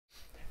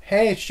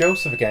Hey, it's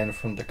Joseph again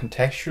from the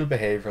Contextual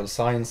Behavioral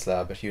Science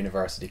Lab at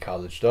University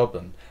College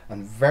Dublin,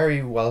 and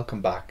very welcome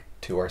back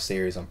to our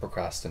series on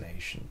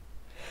procrastination.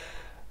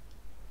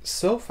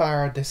 So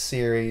far this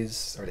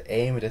series, or the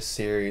aim of this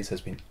series,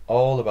 has been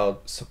all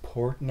about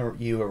supporting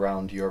you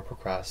around your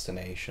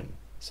procrastination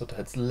so that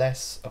it's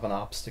less of an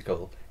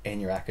obstacle in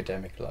your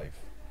academic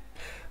life.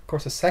 Of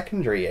course, a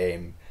secondary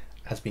aim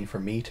has been for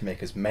me to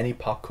make as many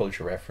pop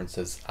culture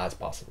references as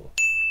possible.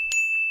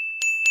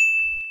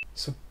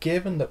 So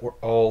given that we're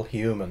all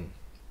human,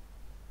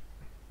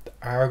 there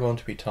are going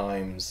to be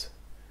times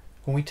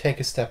when we take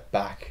a step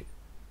back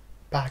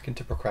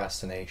into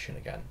procrastination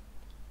again.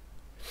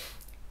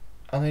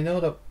 And I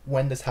know that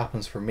when this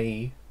happens for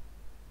me,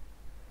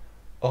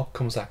 up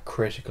comes that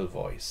critical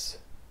voice.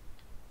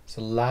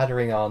 So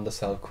laddering on the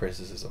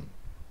self-criticism.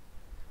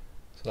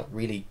 So that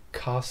really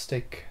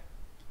caustic,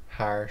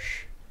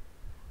 harsh,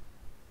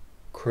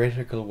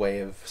 critical way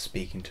of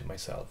speaking to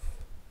myself.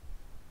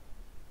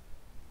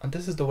 And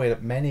this is the way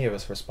that many of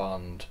us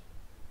respond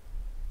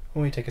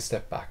when we take a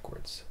step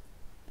backwards.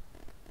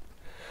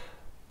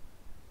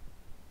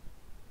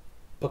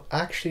 But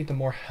actually the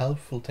more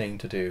helpful thing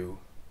to do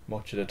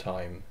much of the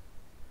time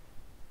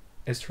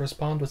is to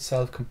respond with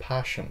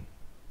self-compassion,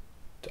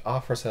 to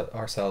offer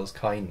ourselves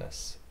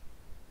kindness.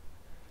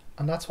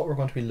 And that's what we're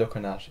going to be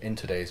looking at in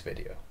today's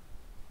video.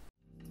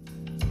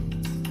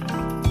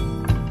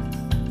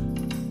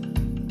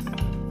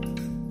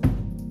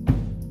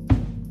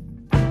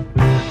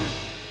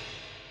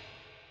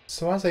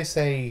 So as I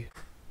say,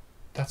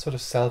 that sort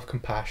of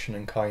self-compassion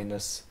and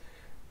kindness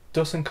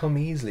doesn't come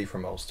easily for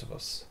most of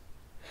us.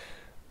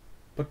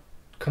 But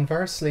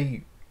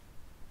conversely,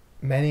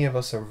 many of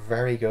us are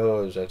very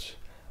good at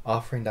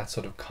offering that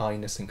sort of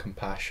kindness and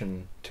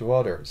compassion to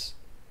others,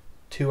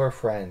 to our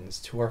friends,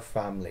 to our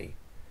family,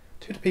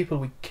 to the people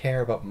we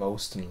care about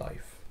most in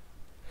life.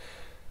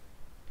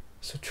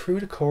 So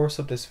through the course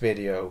of this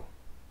video,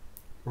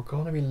 we're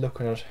going to be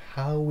looking at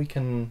how we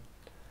can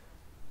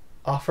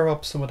offer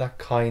up some of that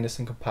kindness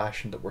and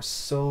compassion that we're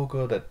so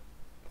good at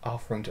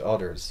offering to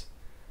others.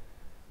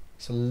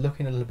 So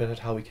looking a little bit at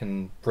how we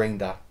can bring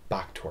that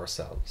back to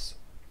ourselves.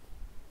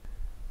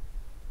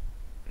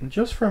 And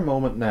just for a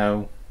moment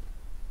now,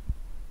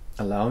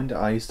 allowing the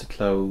eyes to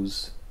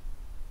close,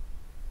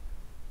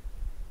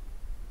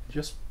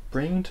 just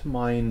bring to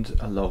mind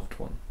a loved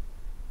one.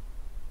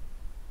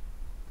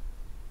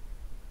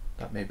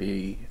 That may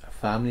be a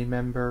family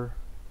member,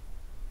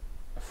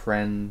 a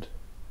friend,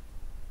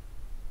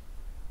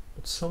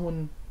 but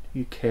someone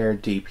you care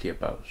deeply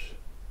about.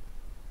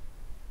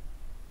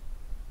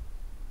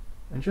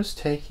 And just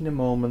taking a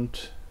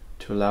moment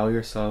to allow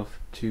yourself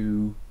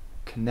to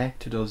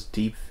connect to those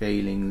deep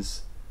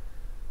feelings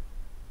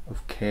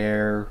of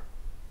care,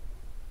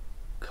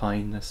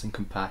 kindness and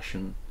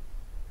compassion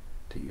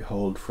that you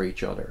hold for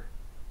each other.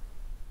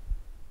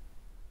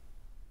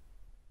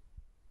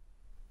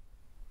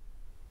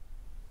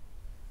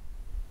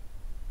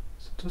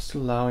 So just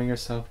allowing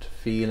yourself to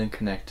feel and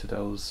connect to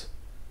those.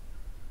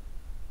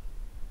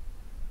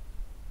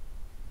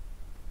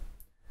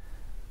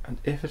 And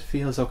if it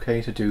feels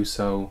okay to do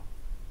so,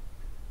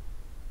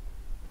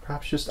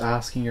 perhaps just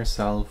asking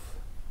yourself,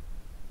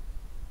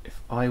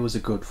 if I was a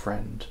good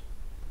friend,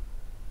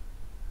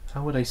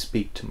 how would I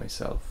speak to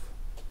myself?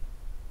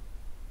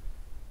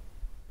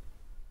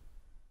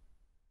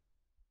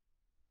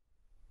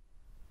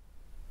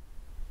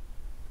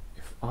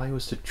 If I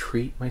was to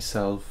treat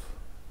myself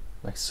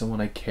like someone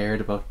I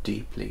cared about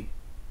deeply,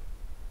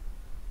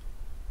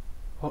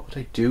 what would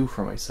I do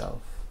for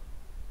myself?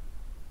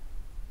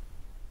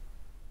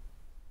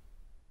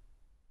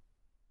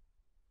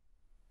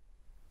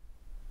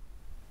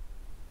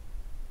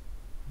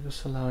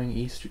 Just allowing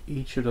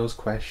each of those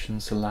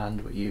questions to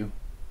land with you.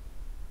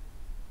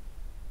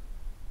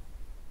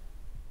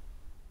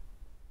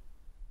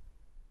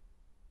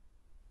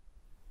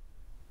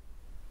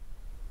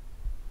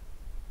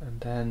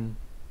 And then,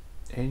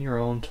 in your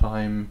own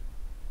time,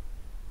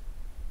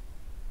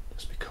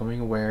 just becoming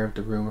aware of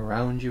the room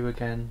around you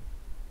again,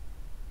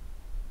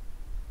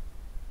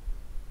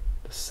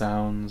 the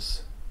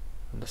sounds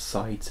and the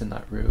sights in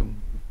that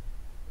room.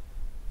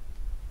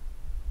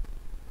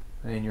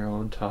 And in your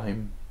own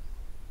time,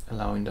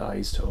 allowing the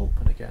eyes to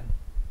open again.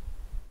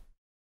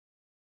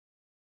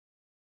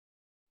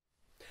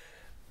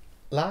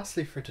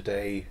 Lastly for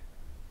today,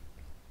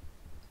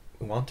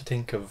 we want to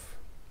think of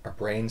our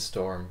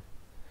brainstorm,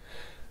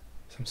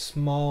 some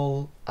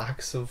small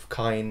acts of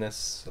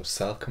kindness, of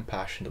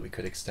self-compassion that we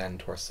could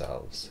extend to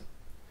ourselves.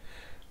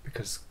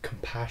 Because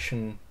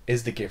compassion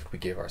is the gift we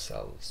give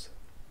ourselves.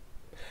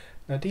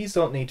 Now these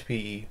don't need to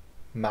be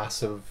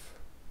massive,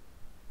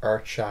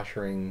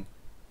 earth-shattering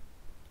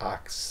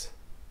acts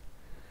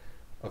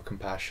of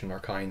compassion or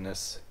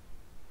kindness,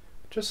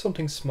 just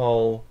something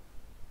small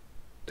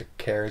that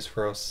cares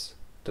for us,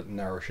 that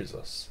nourishes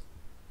us.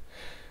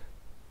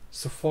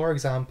 So for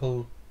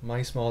example,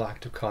 my small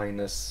act of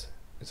kindness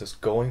is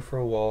just going for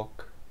a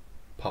walk,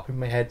 popping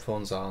my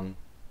headphones on,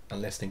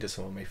 and listening to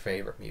some of my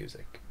favourite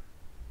music.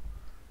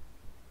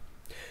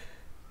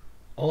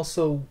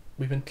 Also,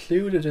 we've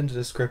included in the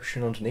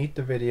description underneath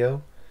the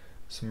video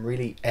some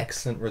really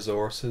excellent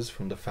resources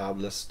from the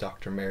fabulous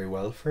Dr. Mary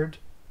Welford.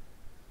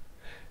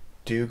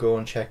 Do go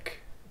and check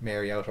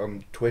Mary out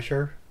on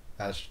Twitter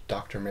at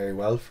Dr. Mary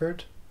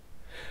Welford,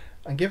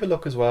 and give a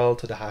look as well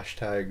to the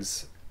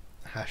hashtags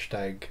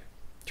hashtag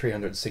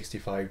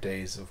 365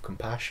 days of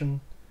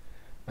compassion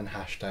and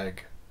hashtag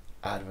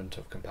Advent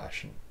of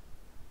Compassion.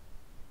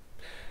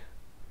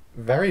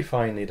 Very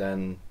finally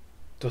then,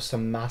 just a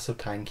massive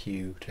thank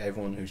you to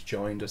everyone who's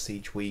joined us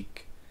each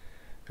week,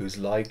 who's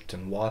liked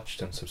and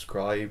watched and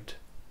subscribed.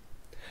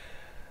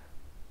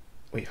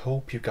 We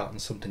hope you've gotten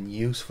something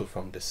useful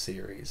from this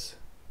series,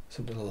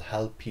 something that will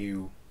help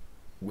you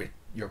with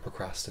your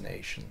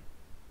procrastination.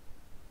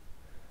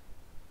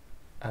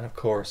 And of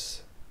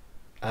course,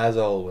 as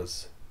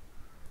always,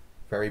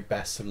 very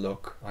best of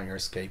luck on your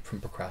escape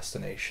from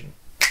procrastination.